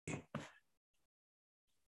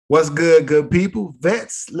What's good people?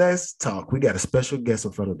 Vets, let's talk. We got a special guest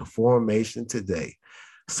in front of the formation today.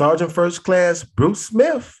 Sergeant First Class Bruce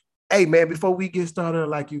Smith. Hey, man, before we get started, I'd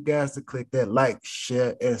like you guys to click that like,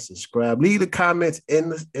 share, and subscribe. Leave the comments in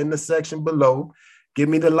the section below. Give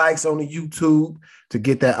me the likes on the YouTube to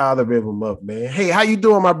get that algorithm up, man. Hey, how you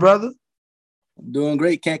doing, my brother? I'm doing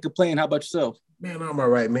great. Can't complain. How about yourself? Man, I'm all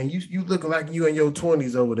right, man. You looking like you in your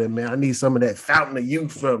 20s over there, man. I need some of that fountain of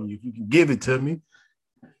youth from you. If you can give it to me.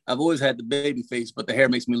 I've always had the baby face, but the hair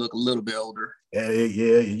makes me look a little bit older. Yeah.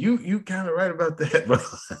 You kind of right about that, bro.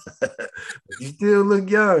 You still look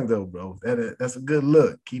young though, bro. That's a good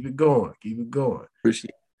look. Keep it going. Appreciate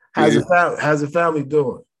it. How's the family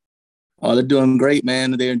doing? Oh, they're doing great,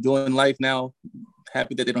 man. They're enjoying life now.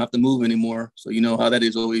 Happy that they don't have to move anymore. So you know how that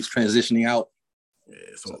is, always transitioning out.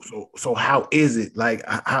 Yeah, so how is it? Like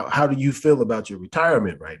how do you feel about your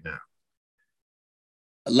retirement right now?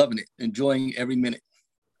 I'm loving it, enjoying every minute.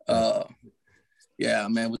 Yeah,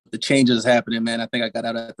 man, with the changes happening, man, I think I got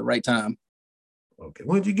out at the right time. Okay.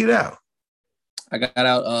 When did you get out? I got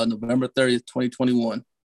out November 30th, 2021.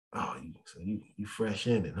 Oh, so you fresh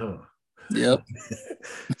in it, huh? Yep.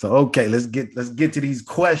 So okay, let's get to these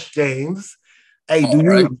questions. Hey,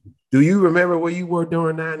 Right. do you remember where you were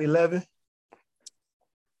during 9/11?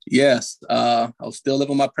 Yes. I was still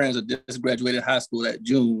living with my parents. I just graduated high school that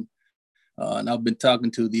June. And I've been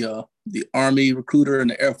talking to the Army recruiter and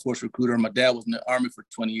the Air Force recruiter. My dad was in the Army for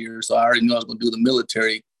 20 years, so I already knew I was going to do the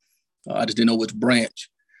military. I just didn't know which branch.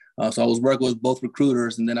 So I was working with both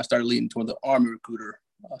recruiters, and then I started leading toward the Army recruiter.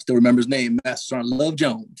 I still remember his name, Master Sergeant Love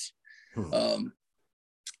Jones.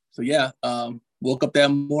 Woke up that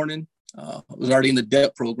morning. Was already in the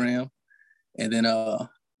DEP program, and then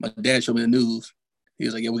my dad showed me the news. He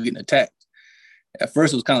was like, "Yeah, we're getting attacked." At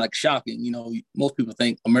first, it was kind of like shocking. You know, most people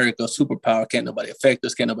think America, superpower, can't nobody affect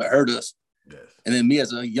us, can't nobody hurt us. Yes. And then me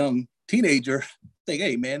as a young teenager think,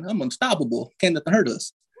 hey, man, I'm unstoppable. Can't nothing hurt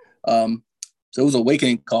us. So it was a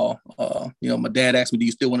wakening call. My dad asked me, do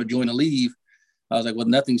you still want to join or leave? I was like, well,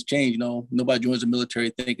 nothing's changed. You know, nobody joins the military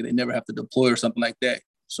thinking they never have to deploy or something like that.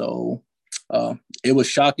 So it was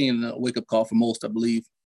shocking and a wake-up call for most, I believe.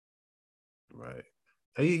 Right.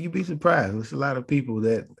 You'd be surprised. There's a lot of people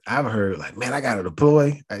that I've heard like, man, I got to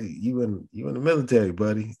deploy. You in the military,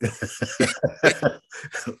 buddy.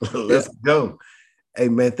 Let's go. Hey,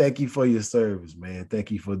 man, thank you for your service, man.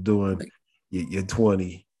 Thank you for doing your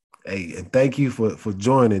 20. Hey, and thank you for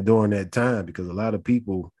joining during that time, because a lot of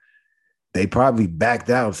people, they probably backed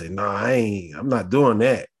out and said, no, I'm not doing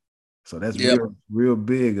that. So that's real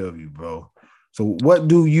big of you, bro. So what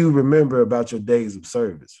do you remember about your days of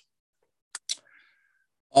service?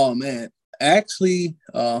 Oh, man, actually,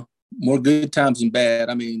 more good times than bad.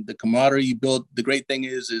 I mean, the camaraderie you build, the great thing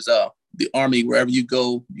is the Army, wherever you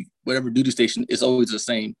go, whatever duty station, is always the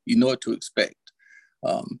same. You know what to expect.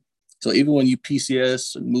 So even when you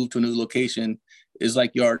PCS and move to a new location, it's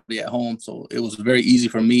like you're already at home. So it was very easy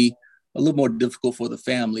for me, a little more difficult for the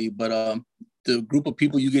family, but the group of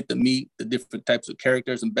people you get to meet, the different types of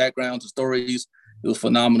characters and backgrounds and stories, it was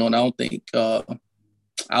phenomenal. And I don't think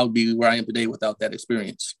I would be where I am today without that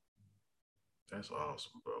experience. That's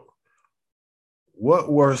awesome, bro.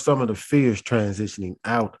 What were some of the fears transitioning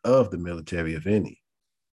out of the military, if any?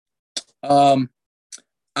 I'm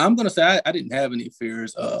going to say I didn't have any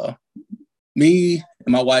fears. Me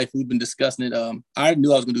and my wife, we've been discussing it. I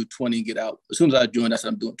knew I was going to do 20 and get out. As soon as I joined, I said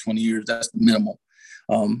I'm doing 20 years. That's the minimum.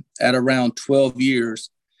 At around 12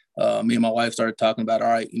 years, me and my wife started talking about, all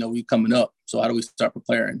right, we coming up. So how do we start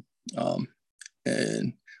preparing?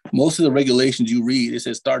 And most of the regulations you read, it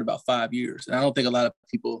says start about 5 years. And I don't think a lot of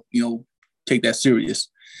people, take that serious.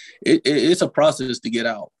 It's a process to get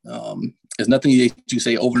out. It's nothing that you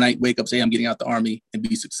say overnight, wake up, say I'm getting out the Army and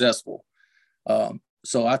be successful.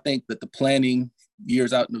 So I think that the planning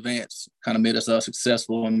years out in advance kind of made us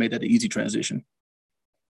successful and made that an easy transition.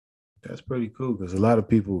 That's pretty cool, because a lot of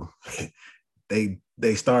people,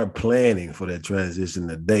 they start planning for that transition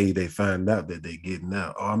the day they find out that they're getting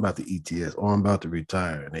out. Oh, I'm about to ETS, or I'm about to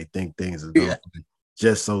retire. And they think things are going to be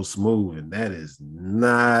just so smooth. And that is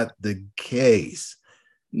not the case.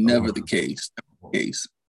 Never the case.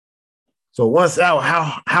 So once out,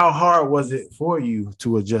 how hard was it for you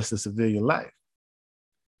to adjust to civilian life?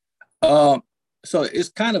 So it's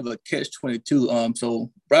kind of a catch-22. So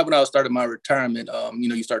right when I started my retirement,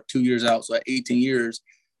 you start 2 years out. So at 18 years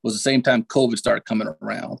was the same time COVID started coming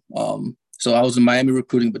around. So I was in Miami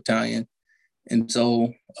Recruiting Battalion. And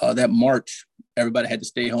so that March, everybody had to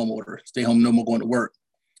stay home order, stay home, no more going to work.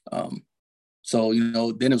 So,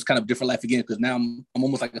 then it was kind of different life again, because now I'm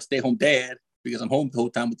almost like a stay-home dad, because I'm home the whole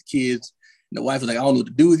time with the kids. the wife was like, I don't know what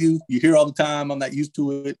to do with you. You're here all the time. I'm not used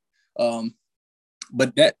to it.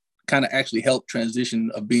 But that kind of actually helped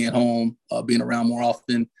transition of being home, being around more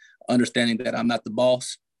often, understanding that I'm not the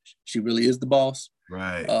boss. She really is the boss.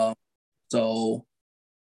 Right. So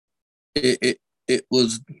it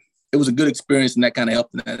was a good experience, and that kind of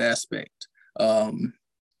helped in that aspect. Then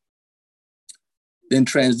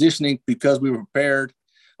transitioning, because we were prepared,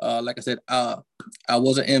 like I said, I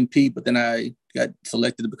was an MP, but then I got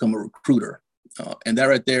selected to become a recruiter. And that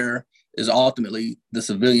right there is ultimately the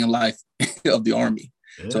civilian life of the Army.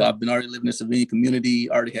 Yeah. So I've been already living in a civilian community,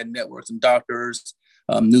 already had networks and doctors,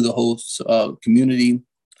 knew the whole community.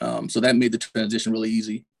 So that made the transition really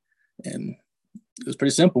easy. And it was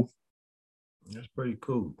pretty simple. That's pretty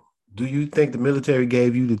cool. Do you think the military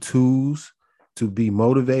gave you the tools to be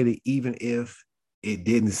motivated, even if it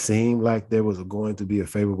didn't seem like there was going to be a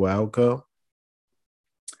favorable outcome?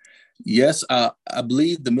 Yes, I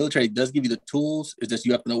believe the military does give you the tools. It's just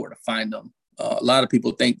you have to know where to find them. A lot of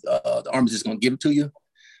people think the Army is just going to give it to you,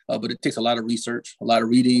 but it takes a lot of research, a lot of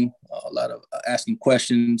reading, a lot of asking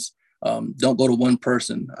questions. Don't go to one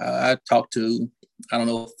person. I talked to,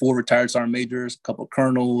 4 retired sergeant majors, a couple of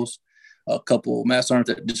colonels, a couple of master sergeants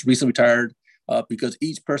that just recently retired, because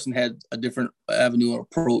each person had a different avenue or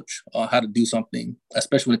approach on how to do something,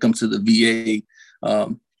 especially when it comes to the VA.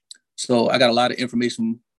 So I got a lot of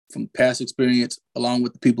information from past experience, along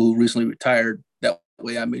with the people who recently retired. That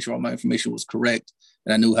way I made sure all my information was correct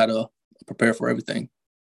and I knew how to prepare for everything.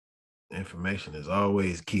 Information is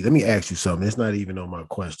always key. Let me ask you something. It's not even on my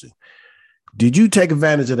question. Did you take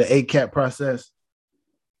advantage of the ACAP process?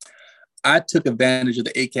 I took advantage of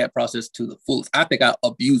the ACAP process to the fullest. I think I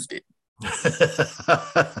abused it.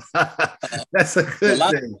 That's a good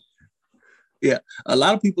thing. Yeah. A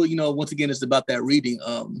lot of people, once again, it's about that reading.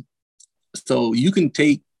 So you can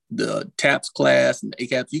take the TAPS class and the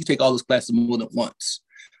ACAPS. You can take all those classes more than once.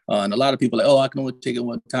 And a lot of people are like, I can only take it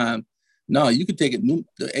one time. No, you can take it.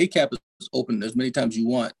 The ACAP is open as many times as you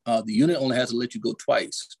want. The unit only has to let you go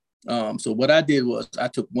twice. So what I did was I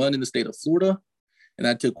took one in the state of Florida and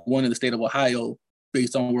I took one in the state of Ohio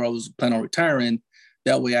based on where I was planning on retiring.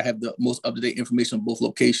 That way I have the most up-to-date information on both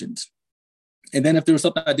locations. And then if there was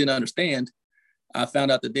something I didn't understand, I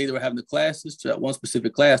found out the day they were having the classes to that one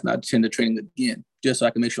specific class, and I attend the training again, just so I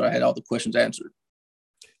can make sure I had all the questions answered.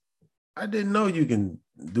 I didn't know you can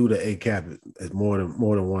do the ACAP at more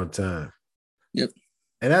than one time. Yep.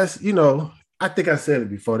 And that's, I think I said it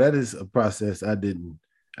before. That is a process I didn't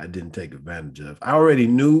take advantage of. I already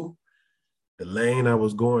knew the lane I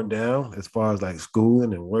was going down as far as like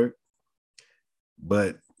schooling and work.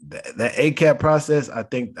 But that ACAP process, I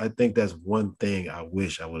think that's one thing I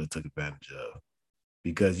wish I would have took advantage of.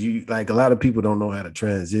 Because a lot of people don't know how to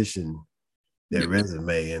transition their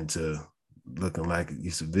resume into looking like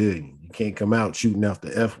you're civilian. You can't come out shooting out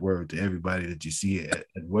the F word to everybody that you see at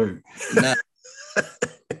work. Nah.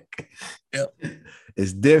 Yep.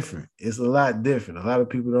 It's different. It's a lot different. A lot of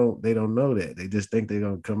people don't know that. They just think they're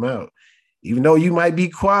going to come out. Even though you might be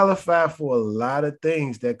qualified for a lot of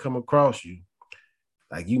things that come across you.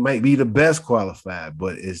 Like you might be the best qualified,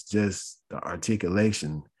 but it's just the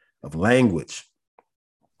articulation of language.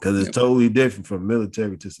 Because it's totally different from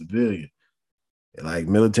military to civilian. Like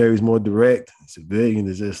military is more direct. Civilian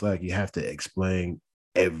is just like you have to explain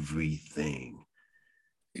everything.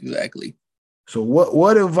 Exactly. So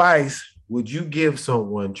what advice would you give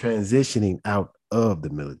someone transitioning out of the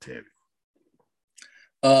military?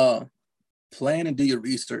 Plan and do your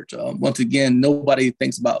research. Once again, nobody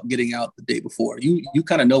thinks about getting out the day before. You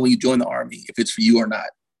kind of know when you join the Army if it's for you or not.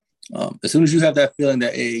 As soon as you have that feeling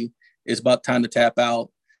that it's about time to tap out,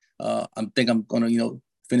 I think I'm going to,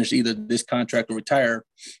 finish either this contract or retire.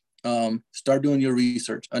 Start doing your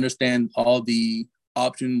research. Understand all the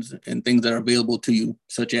options and things that are available to you,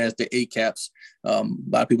 such as the ACAPs. A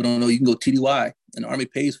lot of people don't know you can go TDY, and the Army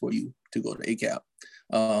pays for you to go to ACAP.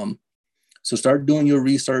 So start doing your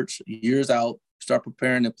research years out. Start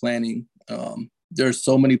preparing and planning. There's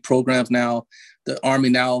so many programs now. The Army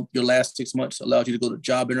now, your last 6 months allows you to go to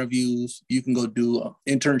job interviews. You can go do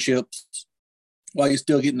internships while you're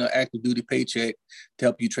still getting an active duty paycheck to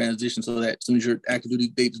help you transition so that as soon as your active duty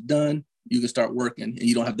date is done, you can start working and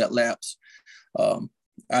you don't have that lapse.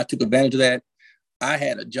 I took advantage of that. I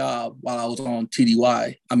had a job while I was on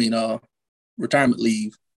retirement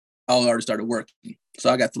leave. I already started working. So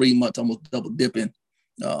I got 3 months almost double dipping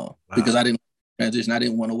because I didn't transition. I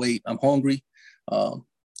didn't want to wait. I'm hungry. And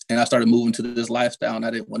I started moving to this lifestyle and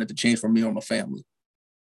I didn't want it to change for me or my family.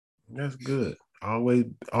 That's good.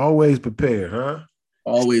 Always prepared, huh?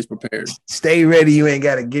 Always prepared. Stay ready. You ain't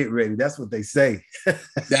got to get ready. That's what they say.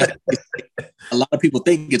 A lot of people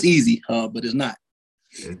think it's easy, but it's not.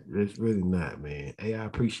 It's really not, man. Hey, I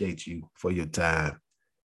appreciate you for your time.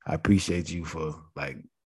 I appreciate you for like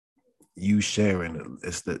you sharing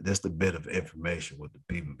that's the bit of information with the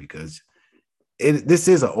people because this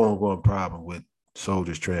is an ongoing problem with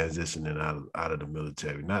soldiers transitioning out of the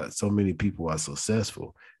military. Not so many people are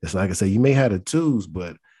successful. It's like I say, you may have the tools,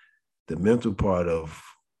 but the mental part of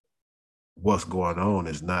what's going on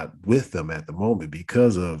is not with them at the moment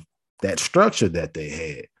because of that structure that they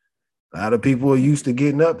had. A lot of people are used to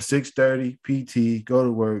getting up 6:30, PT, go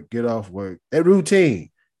to work, get off work. That routine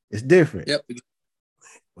is different. Yep.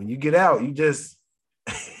 When you get out, you just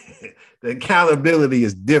the accountability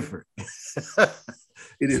is different.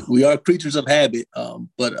 It is. We are creatures of habit.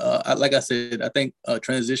 But like I said, I think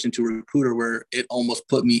transition to recruiter where it almost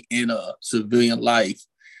put me in a civilian life.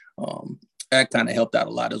 That kind of helped out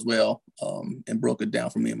a lot as well, and broke it down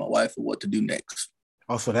for me and my wife for what to do next.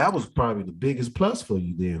 Oh, so that was probably the biggest plus for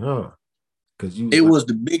you then, huh? Because it was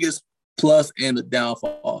the biggest plus and the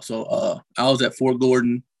downfall. So I was at Fort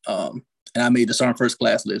Gordon, and I made the Sergeant First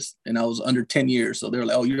Class list, and I was under 10 years. So they were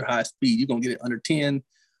like, "Oh, you're high speed. You're gonna get it under 10.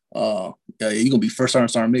 You're gonna be first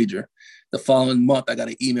sergeant major." The following month, I got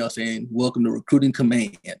an email saying, "Welcome to recruiting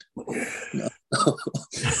command." So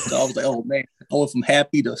I was like, "Oh man!" I went from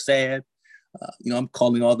happy to sad. I'm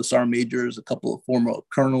calling all the sergeant majors, a couple of former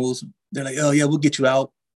colonels. They're like, "Oh yeah, we'll get you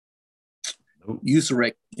out." You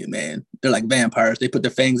surrect, man. They're like vampires. They put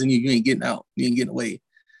their fangs in you. You ain't getting out. You ain't getting away.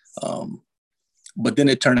 But then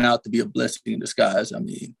it turned out to be a blessing in disguise. I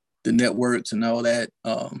mean, the networks and all that.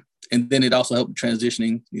 And then it also helped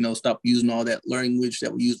transitioning, stop using all that language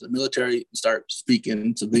that we use in the military and start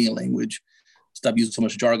speaking civilian language, stop using so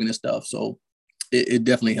much jargon and stuff. So it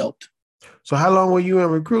definitely helped. So how long were you in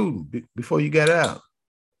recruiting before you got out?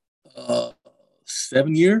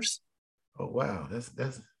 7 years. Oh, wow.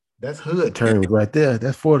 That's hood terms right there.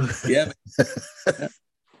 That's 40. Yeah.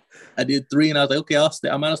 I did 3 and I was like, okay, I'll stay.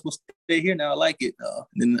 I might as well stay here now. I like it. And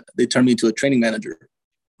then they turned me into a training manager.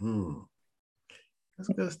 That's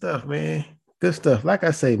good stuff, man. Good stuff. Like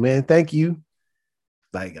I say, man, thank you.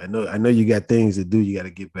 Like I know you got things to do. You got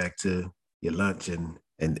to get back to your lunch and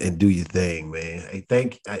do your thing, man. Hey,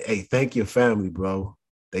 thank your family, bro.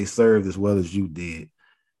 They served as well as you did.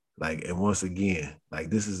 Like, and once again, like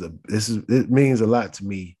it means a lot to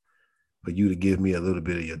me for you to give me a little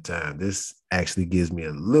bit of your time. This actually gives me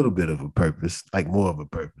a little bit of a purpose, like more of a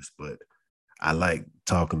purpose, but I like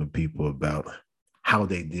talking to people about how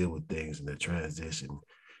they deal with things in the transition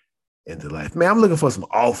into life. Man, I'm looking for some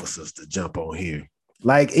officers to jump on here.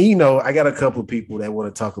 Like, I got a couple of people that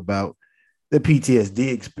want to talk about the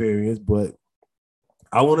PTSD experience, but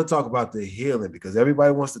I want to talk about the healing because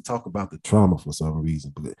everybody wants to talk about the trauma for some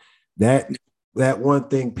reason. But that one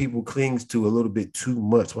thing people clings to a little bit too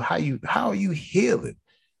much. Well, how are you healing?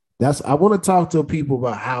 I want to talk to people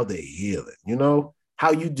about how they're healing,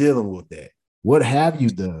 how you dealing with that. What have you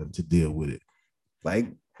done to deal with it? Like,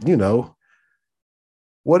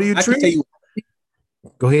 what are you treating?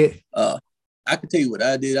 Go ahead. I can tell you what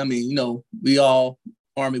I did. I mean, we all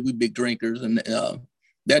Army, we big drinkers, and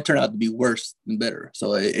that turned out to be worse than better.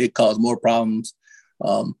 So it caused more problems.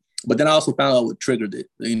 But then I also found out what triggered it.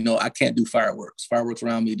 I can't do fireworks. Fireworks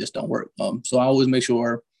around me just don't work. So I always make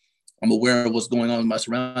sure I'm aware of what's going on in my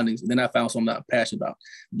surroundings. And then I found something I'm passionate about.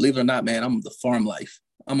 Believe it or not, man, I'm the farm life.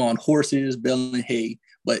 I'm on horses, baling hay,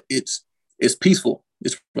 but it's peaceful.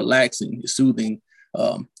 It's relaxing. It's soothing.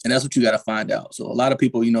 And that's what you got to find out. So a lot of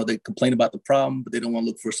people, they complain about the problem, but they don't want to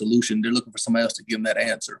look for a solution. They're looking for somebody else to give them that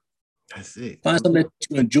answer. That's it. Find something that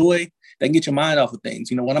you enjoy that can get your mind off of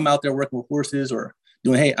things. When I'm out there working with horses or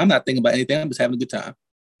doing, hey, I'm not thinking about anything. I'm just having a good time.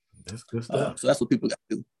 That's good stuff. So that's what people got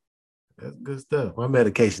to do. That's good stuff. My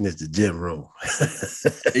medication is the gym room.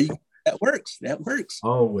 That works. That works.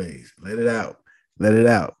 Always. Let it out. Let it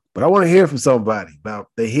out. But I want to hear from somebody about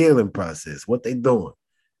the healing process, what they doing.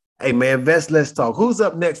 Hey, man, Let's Talk. Who's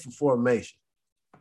up next for formation?